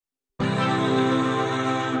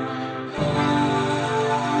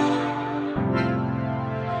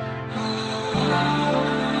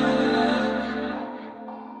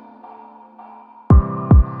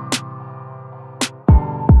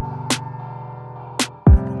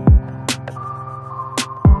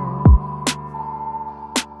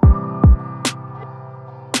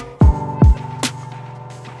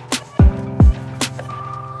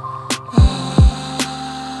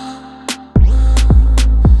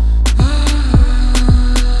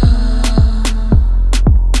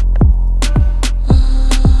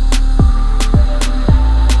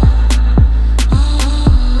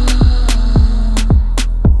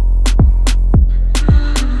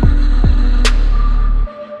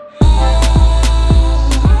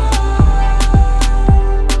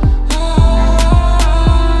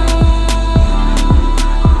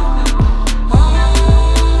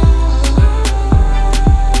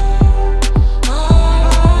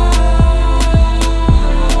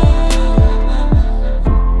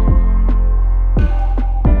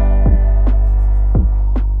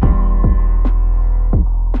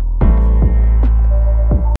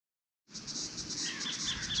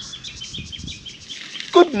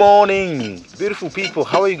Good morning, beautiful people.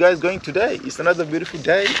 How are you guys going today? It's another beautiful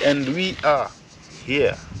day, and we are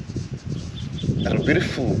here at a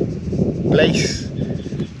beautiful place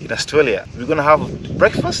in Australia. We're gonna have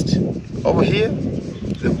breakfast over here.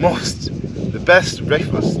 The best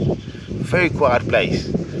breakfast. Very quiet place.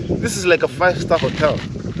 This is like a 5-star hotel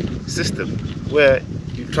system where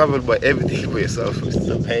you travel by everything by yourself. It's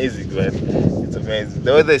amazing, man. It's amazing.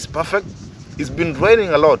 The weather is perfect. It's been raining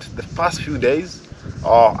a lot the past few days.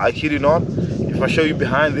 Oh, I kid you not. If I show you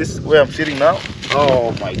behind this where I'm sitting now,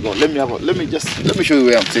 oh my god, let me show you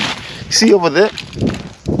where I'm sitting. See over there?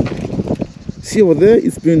 See over there?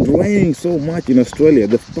 It's been raining so much in Australia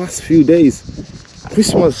the past few days.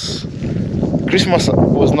 Christmas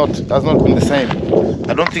has not been the same.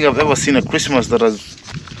 I don't think I've ever seen a Christmas that has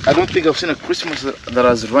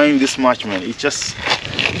rained this much, man. It's just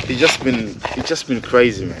been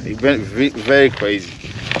crazy, man. It's been very crazy.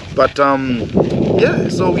 But yeah,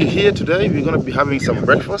 so we're here today. We're gonna be having some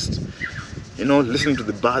breakfast, you know, listening to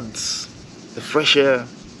the birds, the fresh air.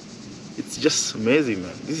 It's just amazing,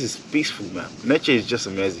 man. This is peaceful, man. Nature is just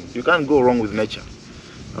amazing. You can't go wrong with nature.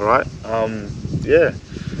 All right. Yeah.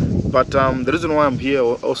 But the reason why I'm here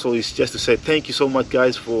also is just to say thank you so much,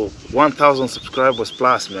 guys, for 1,000 subscribers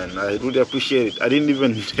plus, man. I really appreciate it. I didn't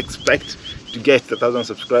even expect to get 1,000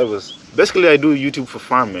 subscribers. Basically, I do YouTube for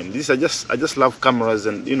fun, man. I just love cameras,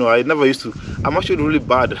 and you know, I'm actually really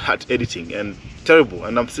bad at editing and terrible,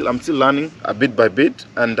 and I'm still learning a bit by bit.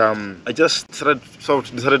 And I just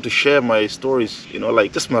decided to share my stories, you know,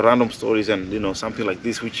 like just my random stories, and you know, something like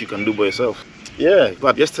this which you can do by yourself. Yeah,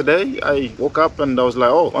 but yesterday I woke up and I was like,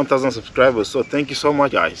 oh, 1,000 subscribers. So thank you so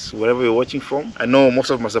much, guys, wherever you're watching from. I know most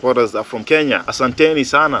of my supporters are from Kenya. Asanteni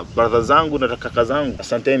sana, brother zangu na kaka zangu.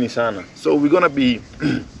 Asanteni sana. So we're gonna be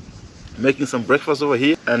making some breakfast over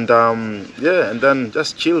here, and yeah, and then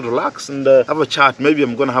just chill, relax, and have a chat. Maybe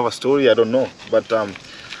I'm gonna have a story, I don't know, but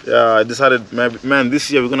yeah, I decided, man, this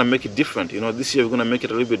year we're gonna make it different. You know, this year we're gonna make it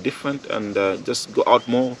a little bit different and just go out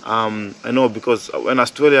more. I know, because when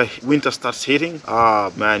Australia winter starts hitting,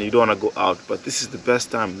 man, you don't wanna go out, but this is the best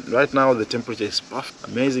time. Right now the temperature is perfect.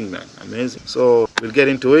 Amazing, man, amazing. So we'll get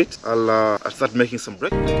into it. I'll start making some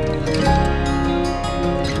breakfast.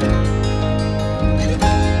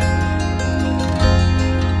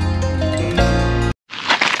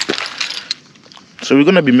 So we're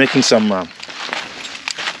gonna be making some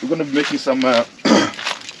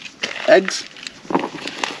eggs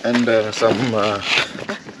and some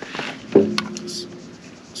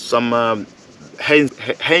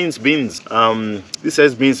Heinz beans. These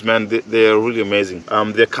Heinz beans, man, they're really amazing.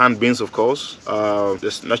 They're canned beans, of course.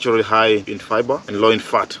 Just naturally high in fiber and low in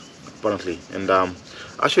fat, apparently. And I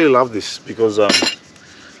actually love this because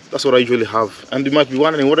that's what I usually have. And you might be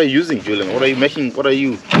wondering, what are you using, Julian? What are you making? What are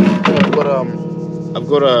you? I've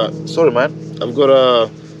got a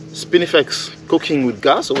Spinifex cooking with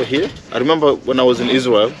gas over here. I remember when I was in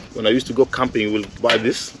Israel, when I used to go camping, we'll buy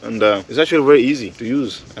this, and it's actually very easy to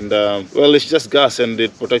use. And well, it's just gas, and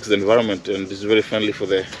it protects the environment, and it's very friendly for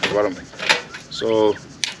the environment. So,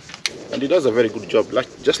 and it does a very good job,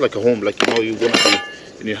 just like a home, like, you know, you're gonna be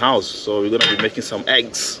in your house. So we're gonna be making some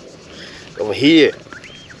eggs over here.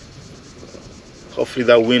 Hopefully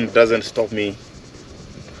that wind doesn't stop me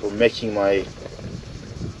from making my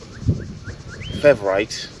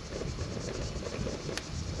favorite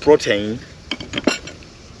protein,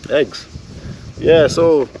 eggs. Yeah,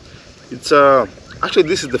 so it's actually,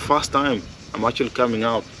 this is the first time I'm actually coming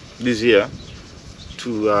out this year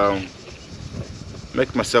to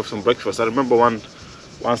make myself some breakfast. I remember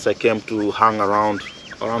once I came to hang around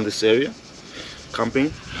this area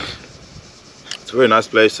camping. It's a very nice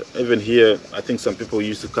place. Even here, I think some people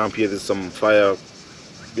used to camp here. There's some firewood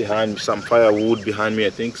behind me. I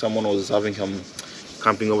think someone was having some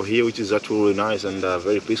camping over here, which is actually really nice and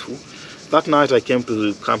very peaceful. That night I came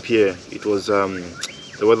to camp here, it was the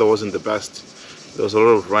weather wasn't the best. There was a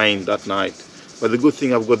lot of rain that night, but the good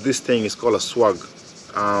thing, I've got this thing, it's called a swag,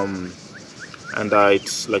 and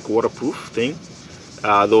it's like a waterproof thing.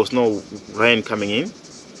 There was no rain coming in,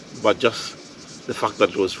 but just the fact that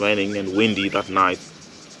it was raining and windy that night,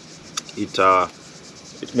 it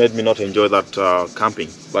made me not enjoy that camping.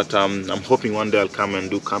 But I'm hoping one day I'll come and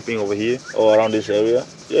do camping over here or around this area.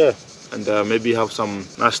 Yeah, and maybe have some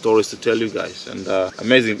nice stories to tell you guys. And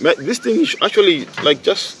amazing. This thing is actually like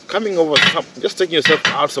just coming over, just taking yourself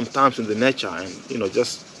out sometimes in the nature, and you know,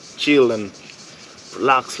 just chill and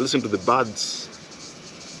relax, listen to the birds.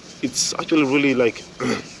 It's actually really like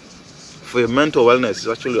for your mental wellness. It's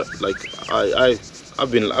actually like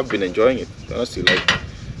I've been enjoying it, honestly. Like,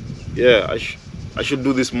 yeah, I should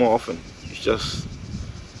do this more often. It's just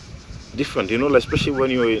different, you know, like especially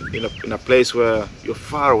when you're in a place where you're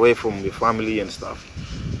far away from your family and stuff.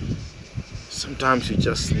 Sometimes you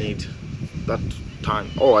just need that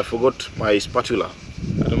time. Oh, I forgot my spatula.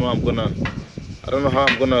 I don't know how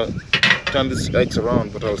I'm gonna turn these eggs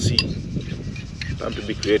around, but I'll see. Time to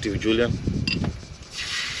be creative, Julian.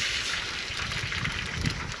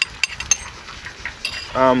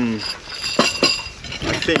 I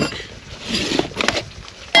think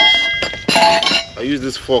I use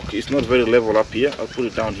this fork. It's not very level up here. I'll put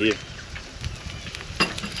it down here.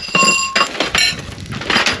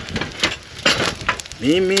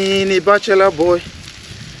 Mimi ni bachelor boy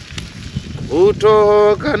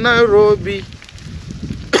kutoka Nairobi.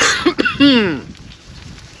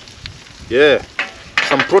 Yeah,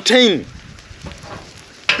 some protein.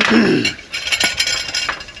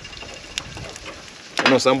 You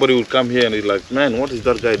know, somebody will come here and be like, man, what is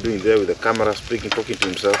that guy doing there with the camera speaking, talking to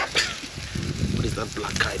himself? What is that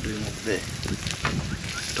black guy doing up there?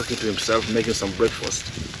 Talking to himself, making some breakfast.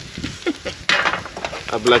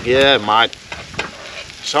 I'll be like, yeah, mate.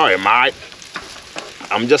 Sorry, mate.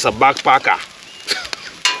 I'm just a backpacker.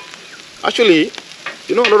 Actually,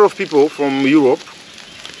 you know, a lot of people from Europe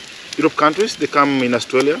countries, they come in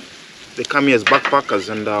Australia. They come here as backpackers,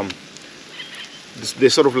 and they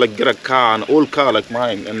sort of like get a car, an old car like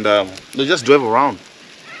mine, and they just drive around.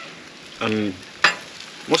 And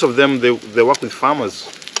most of them, they work with farmers,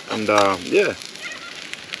 and yeah,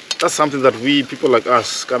 that's something that we people like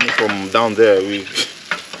us coming from down there,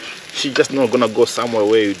 she's just not gonna go somewhere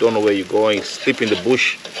where you don't know where you're going, sleep in the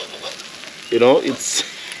bush. You know, it's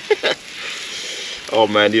oh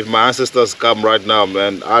man, if my ancestors come right now,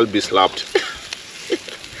 man, I'll be slapped.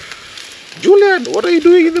 Julian, what are you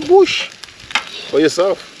doing in the bush for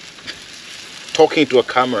yourself? Talking to a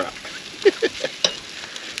camera.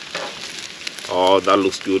 Oh, that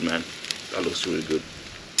looks good, man. That looks really good.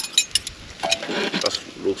 That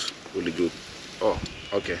looks really good. Oh,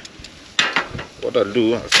 okay. What I'll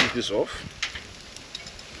do, I'll take this off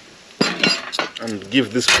and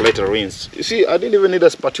give this plate a rinse. You see, I didn't even need a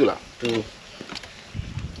spatula to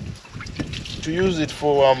use it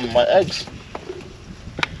for my eggs.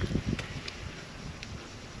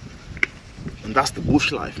 And that's the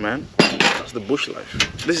bush life, man. That's the bush life.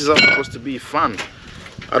 This is how it's supposed to be, fun.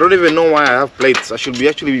 I don't even know why I have plates. I should be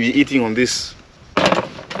actually be eating on this,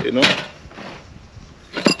 you know.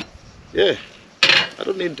 Yeah, I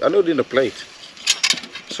don't need a plate.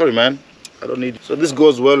 Sorry, man, I don't need. So this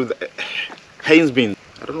goes well with Heinz beans.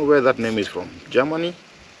 I don't know where that name is from. Germany?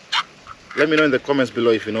 Let me know in the comments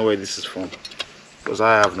below if you know where this is from, because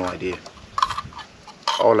I have no idea.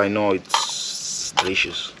 All I know, it's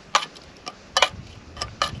delicious.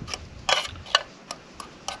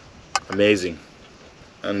 Amazing.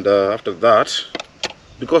 And after that,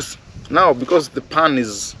 because the pan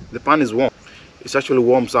is warm, it actually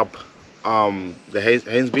warms up the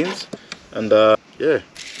Heinz beans, and yeah,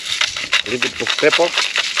 a little bit of pepper.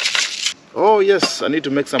 Oh yes, I need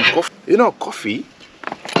to make some coffee. You know, coffee,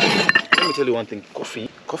 let me tell you one thing. Coffee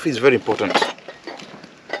is very important.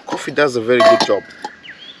 Coffee does a very good job.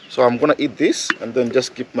 So I'm gonna eat this and then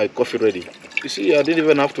just keep my coffee ready. You see, I didn't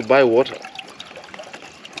even have to buy water.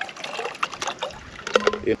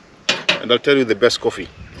 And I'll tell you the best coffee.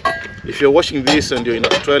 If you're watching this and you're in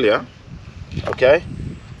Australia, okay,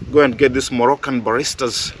 go and get this Moroccan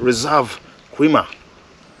Barista's Reserve Creamer.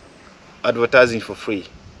 Advertising for free.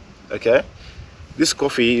 Okay, this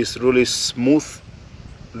coffee is really smooth,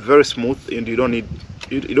 very smooth, and you don't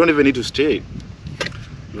even need to stir it.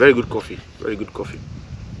 Very good coffee, very good coffee.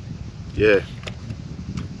 Yeah.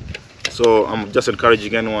 So I'm just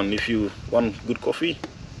encouraging anyone, if you want good coffee,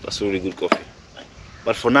 that's really good coffee.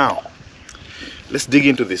 But for now, let's dig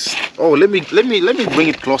into this. Oh, let me bring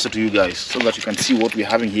it closer to you guys so that you can see what we're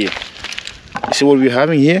having here. You see what we're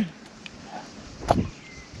having here?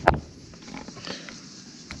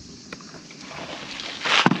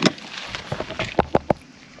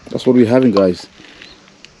 That's what we're having, guys.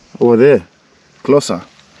 Over there, closer.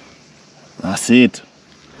 That's it.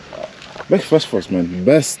 Breakfast, man.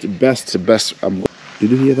 Best. Did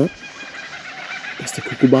you hear that? That's the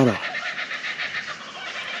kookaburra.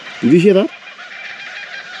 Did you hear that?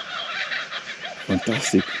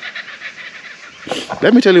 Fantastic.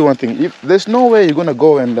 Let me tell you one thing. If there's no way you're gonna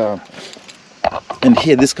go and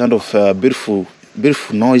hear this kind of beautiful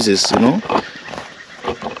noises, you know.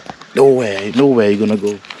 Nowhere you're gonna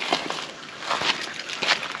go.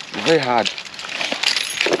 Very hard.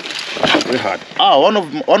 Very hard. Ah, one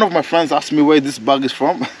of my friends asked me where this bag is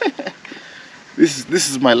from. This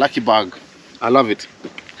is my lucky bag. I love it.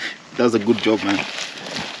 Does a good job, man.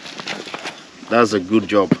 That's a good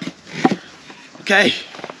job. Okay,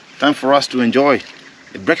 Time for us to enjoy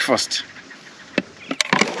the breakfast.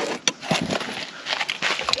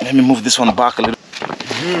 Let me move this one back a little.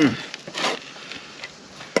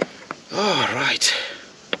 All right.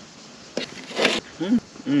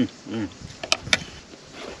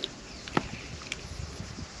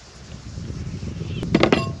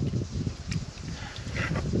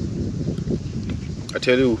 I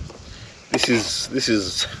tell you, this is this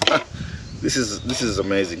is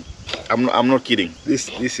amazing. I'm not kidding. This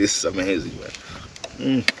is amazing,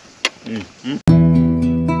 man.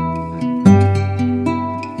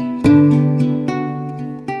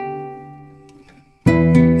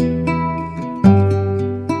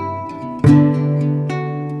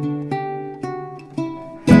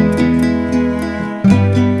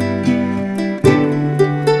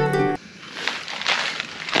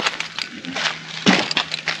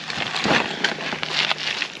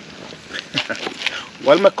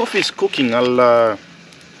 While my coffee is cooking, I'll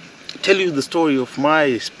tell you the story of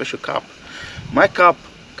my special cup. My cup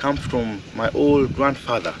comes from my old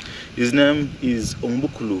grandfather. His name is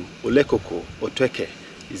Ombukulu Olekoko Otweke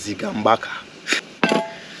Zigambaka.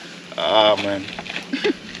 Ah, man.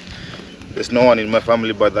 There's no one in my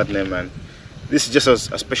family by that name, man. This is just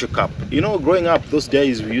a special cup. You know, growing up, those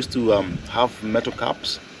days we used to have metal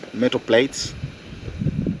cups, metal plates.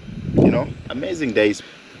 You know, amazing days.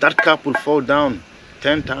 That cup will fall down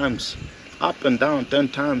 10 times, up and down 10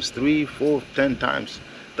 times, 3, 4, 10 times.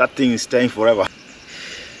 That thing is staying forever.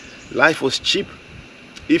 Life was cheap.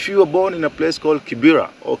 If you were born in a place called Kibera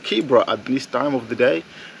or Kibra at this time of the day,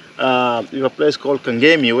 in a place called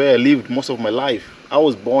Kangemi, where I lived most of my life, I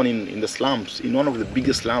was born in the slums, in one of the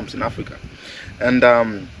biggest slums in Africa. And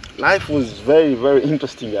life was very, very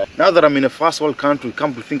interesting. Now that I'm in a first world country,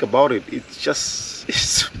 come to think about it, it's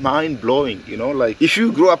mind-blowing, you know. Like, if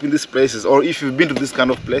you grew up in these places, or if you've been to these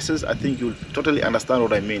kind of places, I think you'll totally understand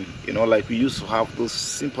what I mean. You know, like, we used to have those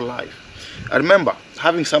simple life. I remember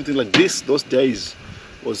having something like this those days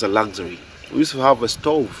was a luxury. We used to have a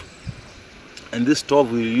stove, and this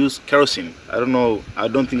stove we use kerosene. I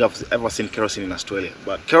don't think I've ever seen kerosene in Australia,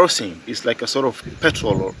 but kerosene is like a sort of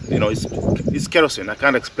petrol, or, you know, it's kerosene. I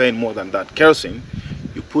can't explain more than that. Kerosene,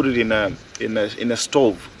 you put it in a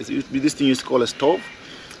stove. This thing used to call a stove,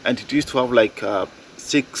 and it used to have like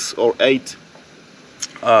 6 or 8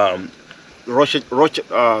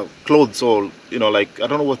 clothes, or, you know, like, I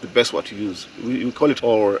don't know what's the best word to use. We call it,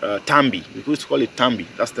 or tambi. We used to call it tambi.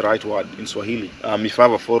 That's the right word in Swahili. If I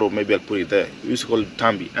have a photo, maybe I'll put it there. We used to call it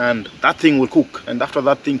tambi, and that thing will cook. And after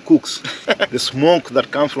that thing cooks, the smoke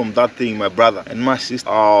that comes from that thing, my brother and my sister,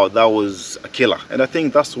 oh, that was a killer. And I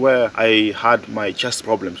think that's where I had my chest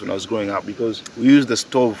problems when I was growing up, because we used the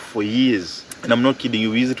stove for years. And I'm not kidding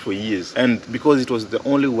you, we used it for years. And because it was the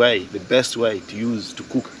only way, the best way to use to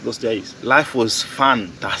cook those days, life was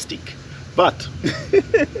fantastic. But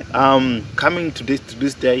coming to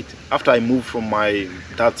this date, after I moved from my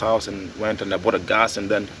dad's house and went and I bought a gas, and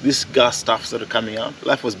then this gas stuff started coming out,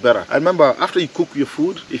 life was better. I remember after you cook your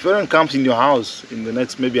food, if anyone comes in your house in the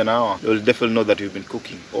next maybe an hour, they will definitely know that you've been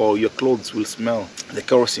cooking, or your clothes will smell the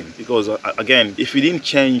kerosene. Because again, if you didn't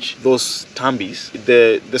change those tambis,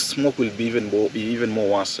 the smoke will be even more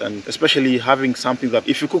worse. And especially having something that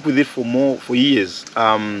if you cook with it for years,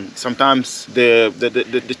 sometimes the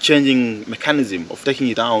changing mechanism of taking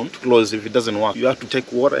it down to close, if it doesn't work, you have to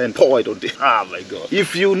take water and pour it on it. Ah, my God.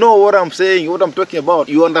 If you know what I'm saying, what I'm talking about,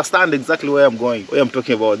 you understand exactly where I'm going, what I'm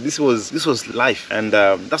talking about. This was life, and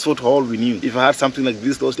that's what all we knew. If I had something like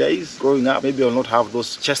this those days growing up, maybe I'll not have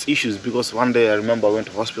those chest issues, because one day I remember I went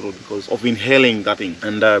to hospital because of inhaling that thing,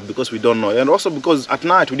 and because we don't know, and also because at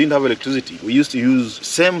night we didn't have electricity. We used to use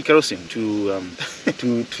same kerosene to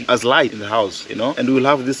as light in the house, you know, and we'll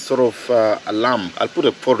have this sort of alarm. I'll put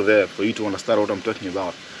a photo there for you to understand what I'm talking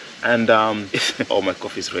about. And oh, my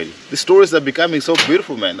coffee is ready. The stories are becoming so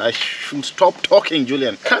beautiful, man. I should stop talking,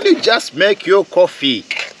 Julian. Can you just make your coffee?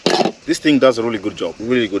 This thing does a really good job,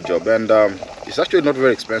 and it's actually not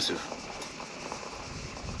very expensive.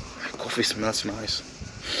 My coffee smells nice.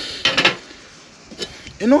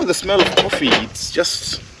 You know, the smell of coffee, it's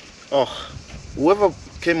just, oh, whoever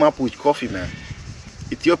came up with coffee, man,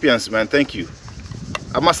 Ethiopians, man, thank you.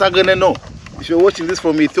 Amasagane, no. If you're watching this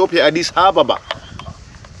from Ethiopia, Addis Ababa,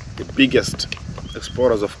 the biggest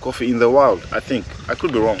exporters of coffee in the world, I think. I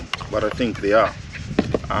could be wrong, but I think they are.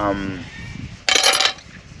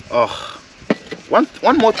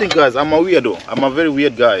 One more thing, guys. I'm a weirdo. I'm a very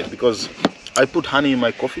weird guy, because I put honey in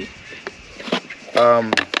my coffee.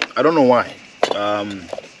 I don't know why,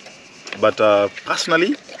 but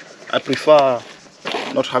personally, I prefer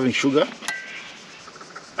not having sugar.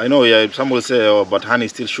 I know, yeah, some will say, oh, but honey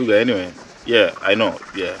is still sugar anyway. Yeah, I know,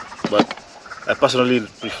 yeah. but I personally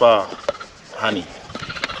prefer honey,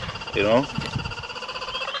 you know.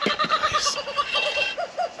 Nice.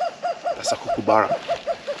 That's a kookaburra.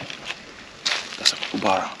 That's a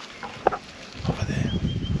kookaburra over there.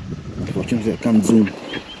 Unfortunately, I can't zoom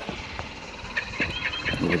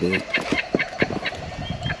over there.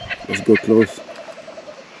 Let's go close.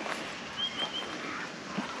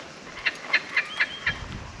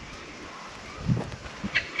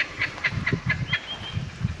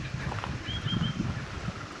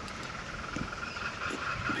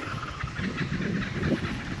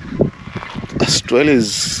 Australia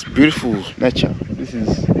is beautiful nature. This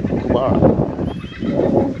is Kookaburra.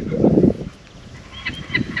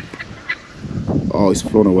 Oh, it's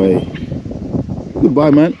flown away.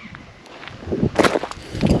 Goodbye, man.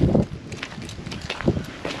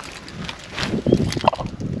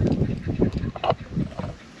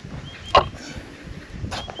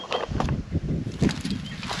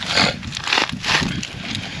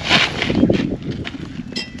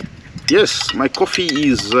 Yes, my coffee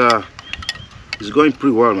is going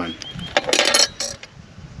pretty well, man.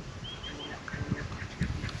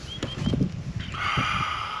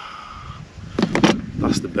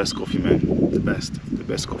 That's the best coffee, man. The best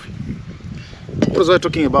coffee. What was I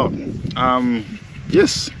talking about?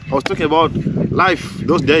 Yes, I was talking about life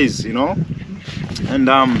those days, you know. And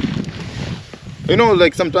you know,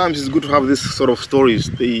 like sometimes it's good to have this sort of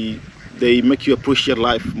stories. They make you appreciate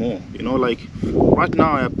life more, you know. Like right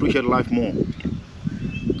now I appreciate life more,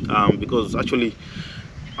 because actually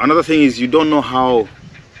another thing is you don't know how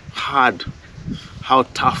hard, how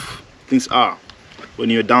tough things are when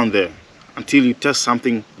you're down there until you test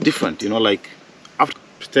something different, you know. Like after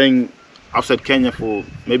staying outside Kenya for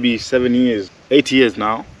maybe 7 years, 8 years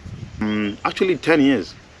now, actually 10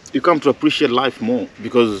 years, you come to appreciate life more.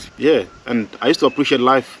 Because yeah, and I used to appreciate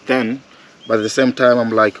life then, but at the same time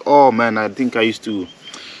I'm like, oh man, I think I used to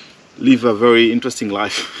live a very interesting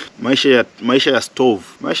life. Maisha ya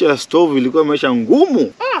stove ilikuwa maisha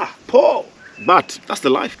ngumu. Poor. But that's the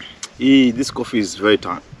life. This coffee is very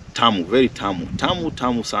tamu, very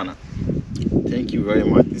tamu sana. Thank you very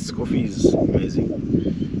much. This coffee is amazing.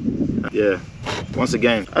 Yeah, once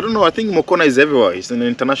again, I don't know, I think Mokona is everywhere. It's an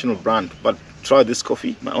international brand, but try this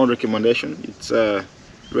coffee, my own recommendation. It's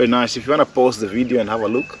very nice. If you want to pause the video and have a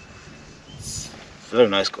look, it's very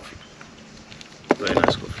nice coffee. Very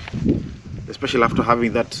nice coffee, especially after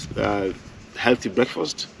having that healthy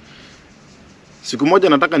breakfast. Siku moja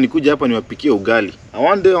nataka nikuja hapa niwapikie ugali.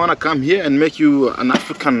 One day I want to come here and make you an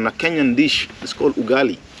African, a Kenyan dish. It's called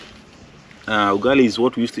ugali. Ugali is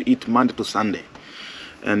what we used to eat Monday to Sunday,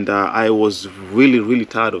 and I was really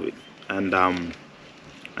tired of it. And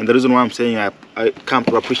the reason why I'm saying I come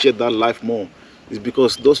to appreciate that life more is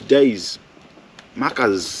because those days,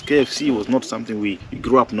 Macca's, KFC was not something we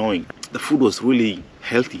grew up knowing. The food was really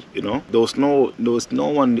healthy, you know. There was no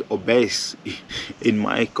one obese in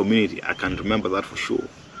my community. I can remember that for sure,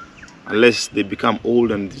 unless they become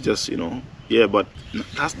old and just, you know. Yeah, but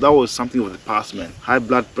that was something of the past, man. High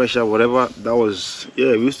blood pressure, whatever, that was,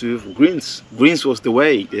 yeah, we used to have greens. Greens was the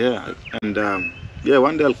way, yeah. And yeah,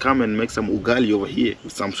 one day I'll come and make some ugali over here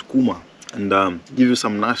with some skuma, and give you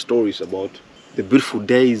some nice stories about the beautiful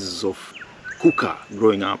days of Kuka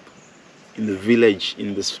growing up in the village,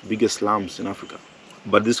 in the biggest slums in Africa.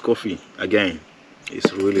 But this coffee, again,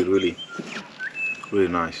 is really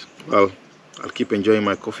nice. Well, I'll keep enjoying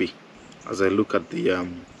my coffee as I look at the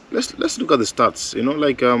let's look at the stats, you know.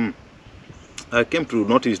 Like I came to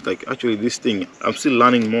notice, like, actually this thing, I'm still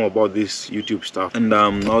learning more about this YouTube stuff, and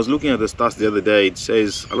I was looking at the stats the other day. It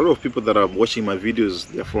says a lot of people that are watching my videos,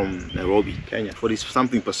 they're from Nairobi, Kenya,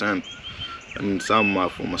 40-something%, and some are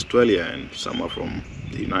from Australia, and some are from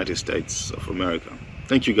the United States of America.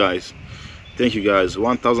 Thank you guys.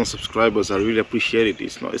 1,000 subscribers, I really appreciate it.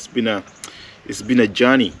 It's been a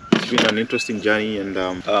journey. It's been an interesting journey, and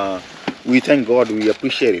we thank God, we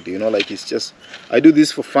appreciate it, you know. Like, it's just, I do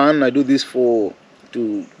this for fun. I do this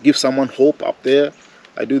to give someone hope up there.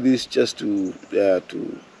 I do this just to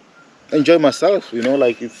enjoy myself, you know.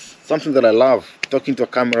 Like, it's something that I love, talking to a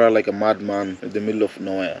camera like a madman in the middle of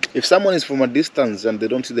nowhere. If someone is from a distance and they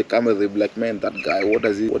don't see the camera, they'll be like, man, that guy,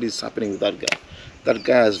 what is happening with that guy? That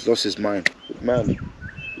guy has lost his mind. Man,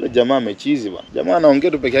 jamaa amechizi bwana. Jamaa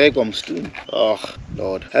anaongea tu peke yake kwa msituni. Oh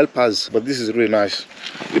Lord, help us. But this is really nice.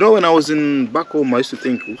 You know, when I was back home, I used to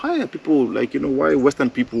think, why are people, like, you know, why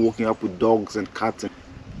Western people walking up with dogs and cats?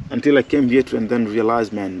 Until I came here and then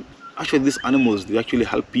realized, man, actually these animals, they actually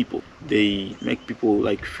help people. They make people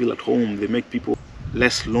like feel at home. They make people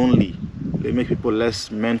less lonely. They make people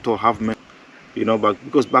less mental, you know. But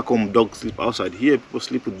because back home dogs sleep outside, here people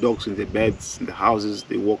sleep with dogs in their beds, in the houses,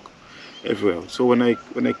 they walk everywhere. So when I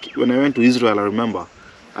went to Israel, I remember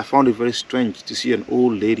I found it very strange to see an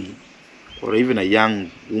old lady or even a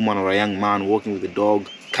young woman or a young man walking with the dog,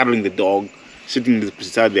 cuddling the dog, sitting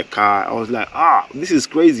beside their car. I was like, ah, this is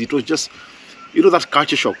crazy. It was just, you know, that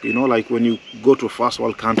culture shock, you know, like when you go to a first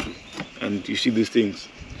world country and you see these things,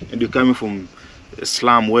 and you're coming from a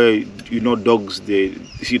slum where, you know, dogs, they,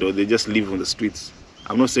 you know, they just live on the streets.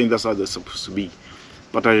 I'm not saying that's how they're supposed to be,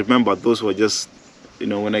 but I remember those were just, you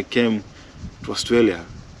know, when I came to Australia,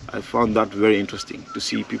 I found that very interesting to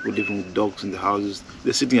see people living with dogs in the houses.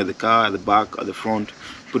 They're sitting at the car, at the back, at the front,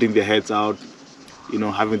 putting their heads out, you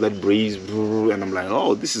know, having that breeze, and I'm like,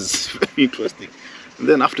 oh, this is very interesting. And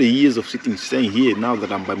then after years of staying here, now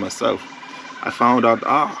that I'm by myself, I found out,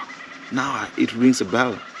 now it rings a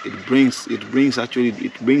bell. It brings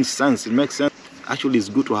sense. It makes sense. Actually, it's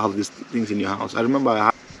good to have these things in your house. I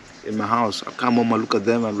remember in my house, I come home, I look at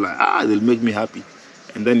them, I'm like, they'll make me happy.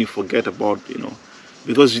 And then you forget about, you know,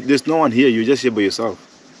 because there's no one here, you're just here by yourself.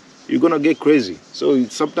 You're gonna get crazy. So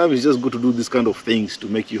sometimes it's just good to do this kind of things to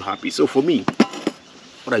make you happy. So for me,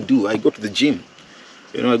 what I do, I go to the gym.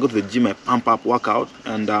 You know, I go to the gym, I pump up, work out,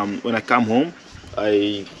 and when I come home,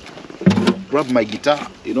 I grab my guitar,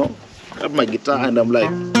 you know, and I'm like,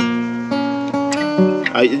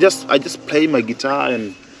 I just play my guitar,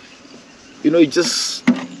 and you know, it just,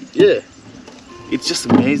 yeah, it's just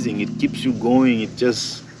amazing. It keeps you going. It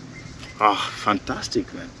just,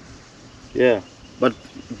 fantastic, man. Yeah, but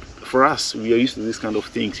for us, we are used to this kind of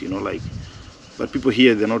things, you know, like, but people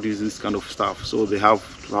here, they're not used to this kind of stuff, so they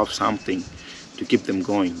have to have something to keep them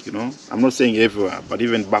going, you know. I'm not saying everywhere, but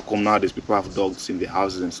even back home nowadays, people have dogs in their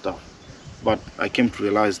houses and stuff. But I came to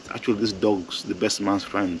realize, actually, these dogs, the best man's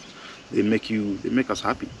friend, they make us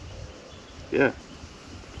happy. Yeah.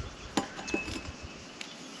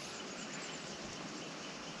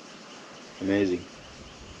 Amazing.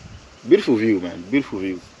 Beautiful view, man. Beautiful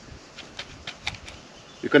view.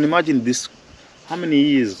 You can imagine this, how many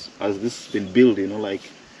years has this been built, you know, like,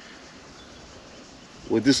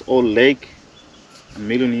 with this old lake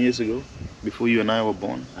 1,000,000 years ago, before you and I were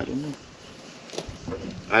born? I don't know.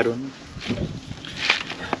 I don't know.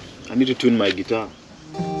 I need to tune my guitar.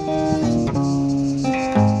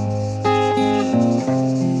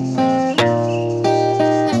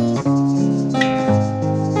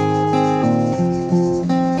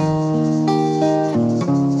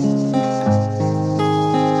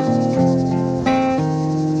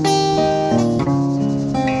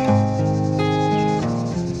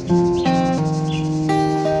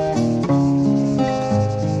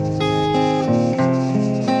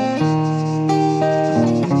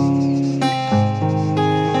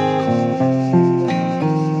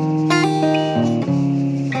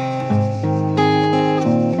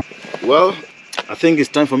 Well, I think it's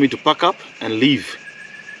time for me to pack up and leave,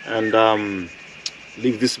 and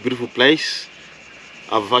leave this beautiful place.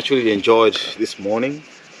 I've actually enjoyed this morning.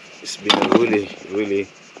 It's been a really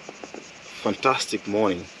fantastic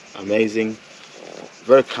morning. Amazing,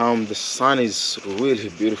 very calm. The sun is really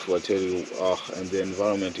beautiful, I tell you, and the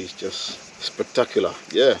environment is just spectacular.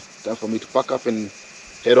 Yeah, time for me to pack up and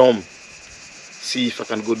head home, see if I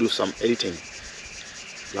can go do some editing,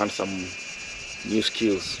 learn some new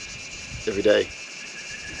skills every day.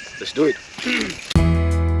 Let's do it.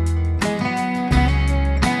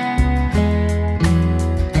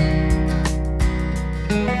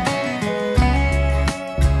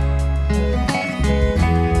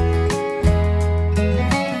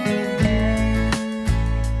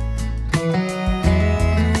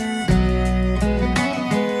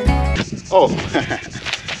 Oh,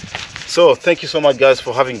 so thank you so much, guys,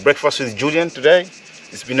 for having breakfast with Julian today.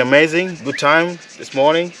 It's been amazing. Good time this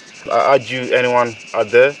morning. I urge you, anyone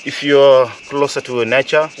out there, if you're closer to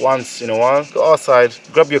nature, once in a while, go outside,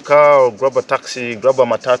 grab your car or grab a taxi, grab a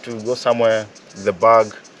matatu, go somewhere with a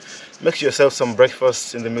bag, make yourself some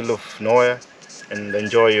breakfast in the middle of nowhere and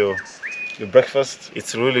enjoy your breakfast.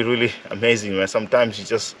 It's really amazing, man. Sometimes you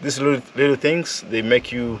just, these little things, they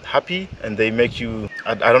make you happy, and they make you,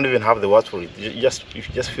 I don't even have the words for it. You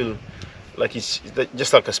just feel like it's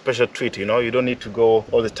just like a special treat, you know. You don't need to go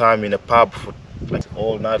all the time in a pub for like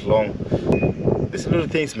all night long. These little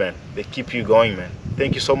things, man, they keep you going, man.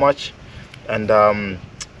 Thank you so much, and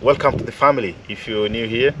welcome to the family. If you're new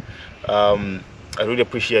here, I really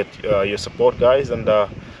appreciate your support, guys, and I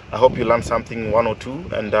hope you learned something, one or two,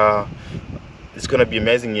 and it's gonna be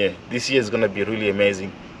amazing year. This year is gonna be really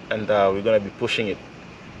amazing, and we're gonna be pushing it.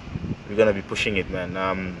 We're gonna be pushing it,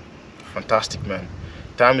 man. Fantastic, man.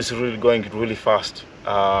 Time is really going really fast.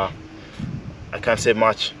 I can't say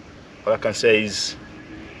much. All I can say is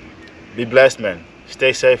be blessed, man.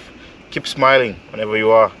 Stay safe, keep smiling whenever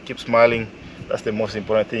you are. Keep smiling. That's the most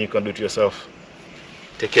important thing you can do to yourself.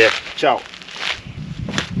 Take care. Ciao.